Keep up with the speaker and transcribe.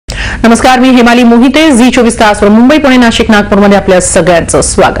नमस्कार, मी हेमाली मोहिते. झी24 तासवर मुंबई, पुणे, नाशिक, नागपूरमध्ये आपल्या सगळ्यांचं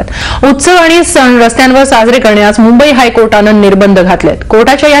स्वागत. उत्सव आणि सण रस्त्यांवर साजरे करण्यास मुंबई हायकोर्टानं निर्बंध घातलेत.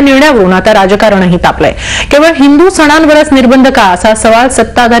 कोर्टाच्या या निर्णयावरून आता राजकारणही तापलंय. केवळ हिंदू सणांवरच निर्बंध का, असा सवाल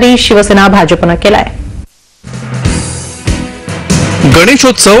सत्ताधारी शिवसेना भाजपनं केलाय.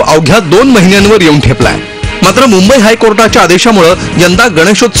 गणेशोत्सव अवघ्या 2 महिन्यांवर येऊन ठेपलाय. मात्र मुंबई हायकोर्टाच्या आदेशामुळे यंदा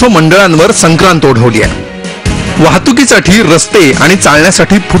गणेशोत्सव मंडळांवर संक्रांत ओढवली आहे. वाहतुकीसाठी रस्ते आणि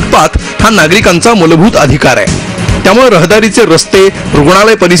चालण्यासाठी फुटपाथ हा नागरिकांचा मूलभूत अधिकार आहे. त्यामुळे रहदारीचे रस्ते,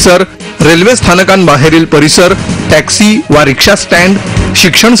 रुग्णालय परिसर, रेल्वे स्थानकांबाहेरील परिसर, टॅक्सी वा रिक्षा स्टँड,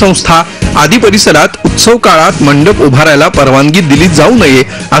 शिक्षण संस्था आदी परिसरात उत्सव काळात मंडप उभारायला परवानगी दिली जाऊ नये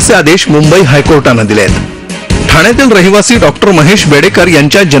असे आदेश मुंबई हायकोर्टाने दिले आहेत. ठाण्यातील रहिवासी डॉक्टर महेश बेडेकर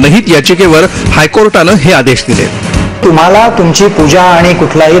यांच्या जनहित याचिकेवर हायकोर्टाने हे आदेश दिले. तुम्हाला तुमची पूजा आणि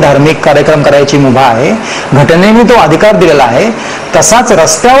कुठलाही धार्मिक कार्यक्रम करायची मुभा आहे. घटनेने तो अधिकार दिलेला आहे. तसाच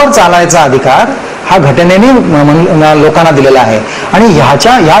रस्त्यावर चालायचा अधिकार हा घटनेने लोकांना दिलेला आहे. आणि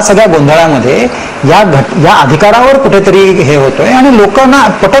ह्या सगळ्या गोंधळामध्ये या अधिकारावर कुठेतरी हे होतोय आणि लोकांना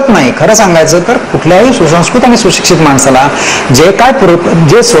पटत नाही. खरं सांगायचं तर कुठल्याही सुसंस्कृत आणि सुशिक्षित माणसाला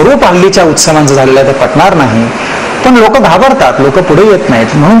जे स्वरूप हल्लीच्या उत्सवांचं झालेलं आहे ते पटणार नाही. पण लोक घाबरतात, लोक पुढे येत नाहीत.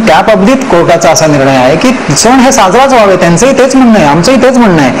 म्हणून त्या बाबतीत कोर्टाचा असा निर्णय आहे की सण हे साजराच व्हावे. त्यांचंही तेच म्हणणं आहे, आमचंही तेच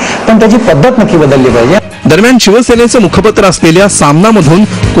म्हणणं आहे, पण त्याची पद्धत नक्की बदलली पाहिजे. दरम्यान शिवसेनेचं मुखपत्र असलेल्या सामनामधून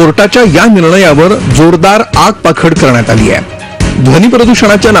कोर्टाच्या या निर्णयावर जोरदार आगपाखड करण्यात आली आहे. ध्वनी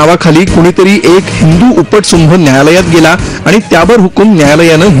प्रदूषणाच्या नावाखाली कुणीतरी एक हिंदू उपटसुंभ न्यायालयात गेला आणि त्यावर हुकूम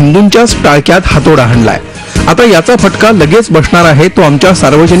न्यायालयानं हिंदूंच्याच टाळक्यात हातोडा हाणलाय. आता याचा फटका लगेच बसणार आहे तो आमच्या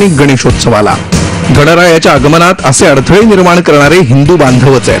सार्वजनिक गणेशोत्सवाला. गणरायाच्या आगमनात असे अडथळे निर्माण करणारे हिंदू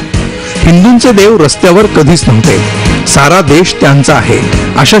बांधवच आहेत. हिंदूंचे देव रस्त्यावर कधीच नव्हते, सारा देश त्यांचा आहे,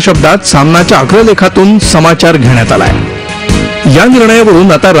 अशा शब्दात सामनाच्या अग्रलेखातून समाचार घेण्यात आलाय. या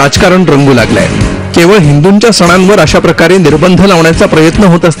निर्णयावरून आता राजकारण रंगू लागलंय. केवळ हिंदूंच्या सणांवर अशा प्रकारे निर्बंध लावण्याचा प्रयत्न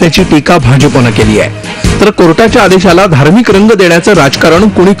होत असल्याची टीका भाजपनं केली आहे. तर कोर्टाच्या आदेशाला धार्मिक रंग देण्याचं राजकारण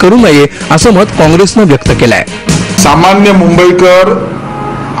कुणी करू नये असं मत काँग्रेसनं व्यक्त केलंय. सामान्य मुंबईकर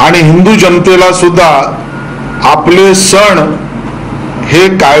आणि हिंदू जनतेला सुद्धा आपले सण हे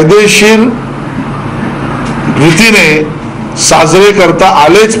कायदेशीर रीतीने साजरे करता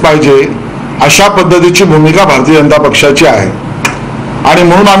आलेच पाहिजे अशा पद्धतीची भूमिका भारतीय जनता पक्षाची आहे. आणि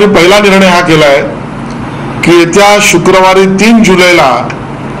म्हणून आम्ही पहिला निर्णय हा केलाय की येत्या शुक्रवारी 3 जुलैला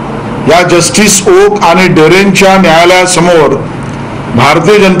या जस्टिस ओक आणि डेरेनच्या न्यायालयासमोर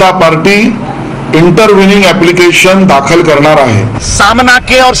भारतीय जनता पार्टी इंटरव्यूनिंग एप्लीकेशन दाखल करना है. सामना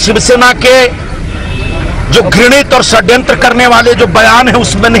के और शिवसेना के जो घृणित और षड्यंत्र करने वाले जो बयान है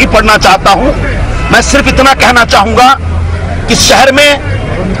उसमें नहीं पढ़ना चाहता हूं. मैं सिर्फ इतना कहना चाहूंगा कि शहर में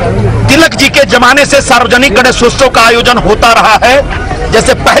तिलक जी के जमाने से सार्वजनिक गणेशोत्सव का आयोजन होता रहा है.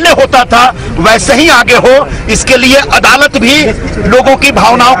 जैसे पहले होता था वैसे ही आगे हो. इसके लिए अदालत भी लोगों की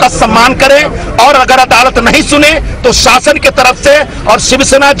भावनाओं का सम्मान करे और अगर अदालत नहीं सुने तो शासन के तरफ से, और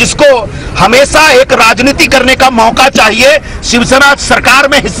शिवसेना जिसको हमेशा एक राजनीति करने का मौका चाहिए, शिवसेना सरकार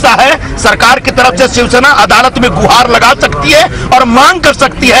में हिस्सा है, सरकार की तरफ से शिवसेना अदालत में गुहार लगा सकती है और मांग कर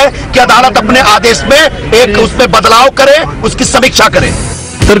सकती है कि अदालत अपने आदेश में एक उसमें बदलाव करे, उसकी समीक्षा करे.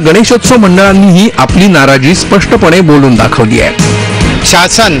 तर गणेशोत्सव मंडळांनीही आपली नाराजी स्पष्टपणे बोलून दाखवली आहे.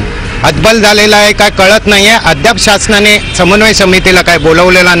 शासन अद्बल झालेला आहे काय कळत नाही आहे. अद्याप शासनाने समन्वय समितीला काय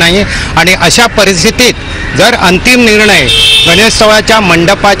बोलवलेला नाही. आणि अशा परिस्थितीत जर अंतिम निर्णय गणेशोत्सवाच्या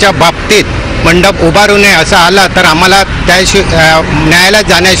मंडपाच्या बाबतीत मंडप उभारू नये असा आला तर आम्हाला त्याशिवाय न्यायालयात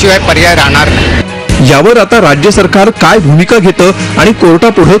जाण्याशिवाय पर्याय राहणार नाही. यावर आता राज्य सरकार काय भूमिका घेतं आणि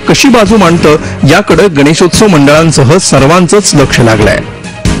कोर्टापुढे कशी बाजू मांडतं याकडे गणेशोत्सव मंडळांसह सर्वांचंच लक्ष लागलंय.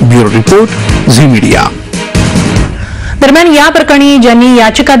 Bureau report, Zee media. दरम्यान या प्रकरणी ज्यांनी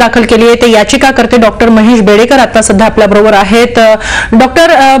याचिका दाखल केली आहे ते याचिकाकर्ते डॉक्टर महेश बेडेकर आता सध्या आपल्याबरोबर आहेत.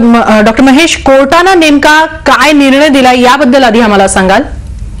 डॉक्टर महेश, कोर्टानं नेमका काय निर्णय दिला याबद्दल आधी आम्हाला सांगाल.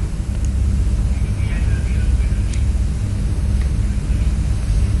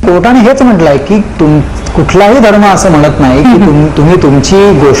 कोर्टाने हेच म्हटलंय की कुठलाही धर्म असं म्हणत नाही की तुम्ही तुमची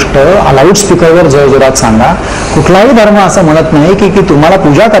गोष्ट लाऊड स्पीकरवर जोरजोरात सांगा. कुठलाही धर्म असं म्हणत नाही की तुम्हाला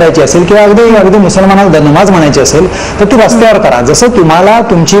पूजा करायची असेल किंवा अगदी मुसलमानाला नमाज म्हणायची असेल तर ती रस्त्यावर करा. जसं तुम्हाला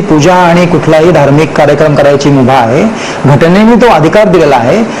तुमची पूजा आणि कुठलाही धार्मिक कार्यक्रम करायची मुभा आहे, घटनेने तो अधिकार दिलेला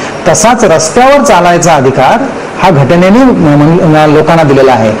आहे, तसाच रस्त्यावर चालायचा अधिकार हा घटनेने लोकांना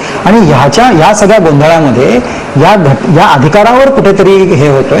दिलेला आहे. आणि ह्या सगळ्या गोंधळामध्ये या अधिकारावर कुठेतरी हे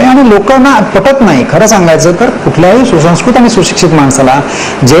होतोय आणि लोकांना पटत नाही. खरं सांगायचं तर कुठल्याही सुसंस्कृत आणि सुशिक्षित माणसाला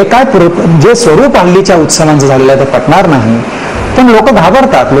जे स्वरूप हल्लीच्या उत्सवांचं झालेलं आहे ते पटणार नाही. पण लोक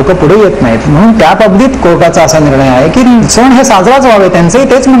घाबरतात, लोक पुढे येत नाहीत. म्हणून त्या बाबतीत कोर्टाचा असा निर्णय आहे की सण हे साजराच व्हावे. त्यांचंही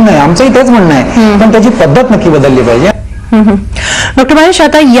तेच म्हणणं आहे, आमचंही तेच म्हणणं आहे, पण त्याची पद्धत नक्की बदलली पाहिजे. डॉक्टर महेश,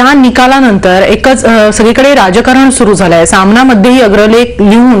 आता या निकालानंतर एकच सगळीकडे राजकारण सुरू झालंय. सामनामध्येही अग्रलेख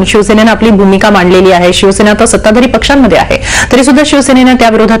लिहून शिवसेनेनं आपली भूमिका मांडलेली आहे. शिवसेना तर सत्ताधारी पक्षांमध्ये आहे, तरी सुद्धा शिवसेनेनं त्या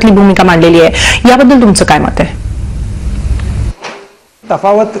विरोधातली भूमिका मांडलेली आहे. याबद्दल तुमचं काय मत आहे?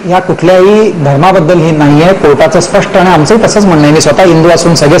 तफावत ह्या कुठल्याही धर्माबद्दल ही नाहीये. कोर्टाचं स्पष्ट आणि आमचंही तसंच म्हणणं आहे. मी स्वतः हिंदू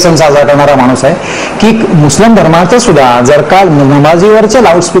असून सगळे सण साजरा करणारा माणूस आहे की मुस्लिम धर्माचं सुद्धा जर का नमाजीवरचे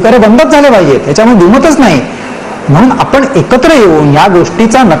लाऊडस्पीकर बंदच झाले पाहिजेत, त्याच्यामुळे दुमतच नाही. म्हणून आपण एकत्र येऊन या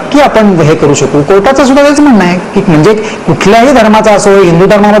गोष्टीचा नक्की आपण हे करू शकू. कोर्टाचं सुद्धा तेच म्हणणं आहे की म्हणजे कुठल्याही धर्माचा असो, हिंदू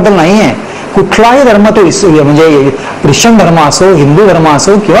धर्माबद्दल नाहीये, कुठलाही धर्म तो म्हणजे ख्रिश्चन धर्म असो, हिंदू धर्म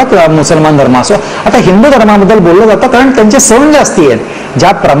असो किंवा मुसलमान धर्म असो. आता हिंदू धर्माबद्दल बोललं जातं कारण त्यांचे सण जास्ती आहेत.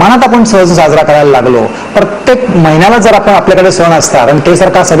 ज्या प्रमाणात आपण सण साजरा करायला लागलो, प्रत्येक महिन्याला जर आपण आपल्याकडे सण असतात आणि ते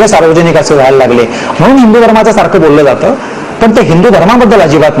सरकार सगळे सार्वजनिक असे व्हायला लागले, म्हणून हिंदू धर्माचं सारखं बोललं जातं. पण ते हिंदू धर्माबद्दल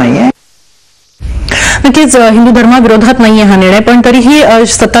अजिबात नाहीये. नक्कीच हिंदू धर्माविरोधात नाहीये हा निर्णय, पण तरीही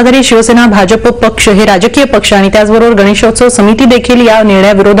सत्ताधारी शिवसेना, भाजप पक्ष हे राजकीय पक्ष आणि त्याचबरोबर गणेशोत्सव समिती देखील या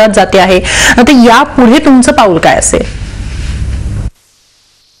निर्णयाविरोधात जाते आहे. आता यापुढे तुमचं पाऊल काय असेल?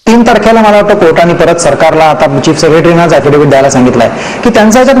 3 तारखेला मला वाटतं कोर्टाने परत सरकारला, आता चीफ सेक्रेटरीनाच ॲफिडेव्हिट द्यायला सांगितलंय की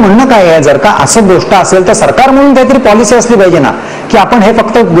त्यांचं याच्यात म्हणणं काय आहे, जर का असं गोष्ट असेल तर सरकार म्हणून काहीतरी पॉलिसी असली पाहिजे ना, की आपण हे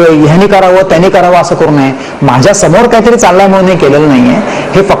फक्त ह्यानी करावं त्यांनी करावं असं करू नये. माझ्या समोर काहीतरी चाललंय म्हणून हे केलेलं नाहीये.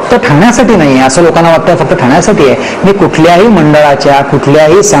 हे फक्त ठाण्यासाठी नाहीये असं लोकांना वाटतं, फक्त ठाण्यासाठी आहे. मी कुठल्याही मंडळाच्या,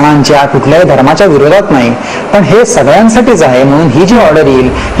 कुठल्याही सणांच्या, कुठल्याही धर्माच्या विरोधात नाही, पण हे सगळ्यांसाठीच आहे. म्हणून ही जी ऑर्डर येईल,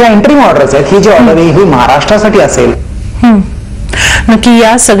 ह्या इंटरिम ऑर्डर्स आहेत, ही जी ऑर्डर येईल ही महाराष्ट्रासाठी असेल. नक्की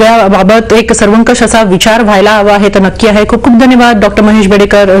या सगळ्या बाबत एक सर्वंकष असा विचार व्हायला हवा आहे तर नक्की आहे. खूप खूप धन्यवाद डॉक्टर महेश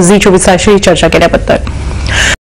बेडेकर, झी 24 तासशी चर्चा केल्याबद्दल.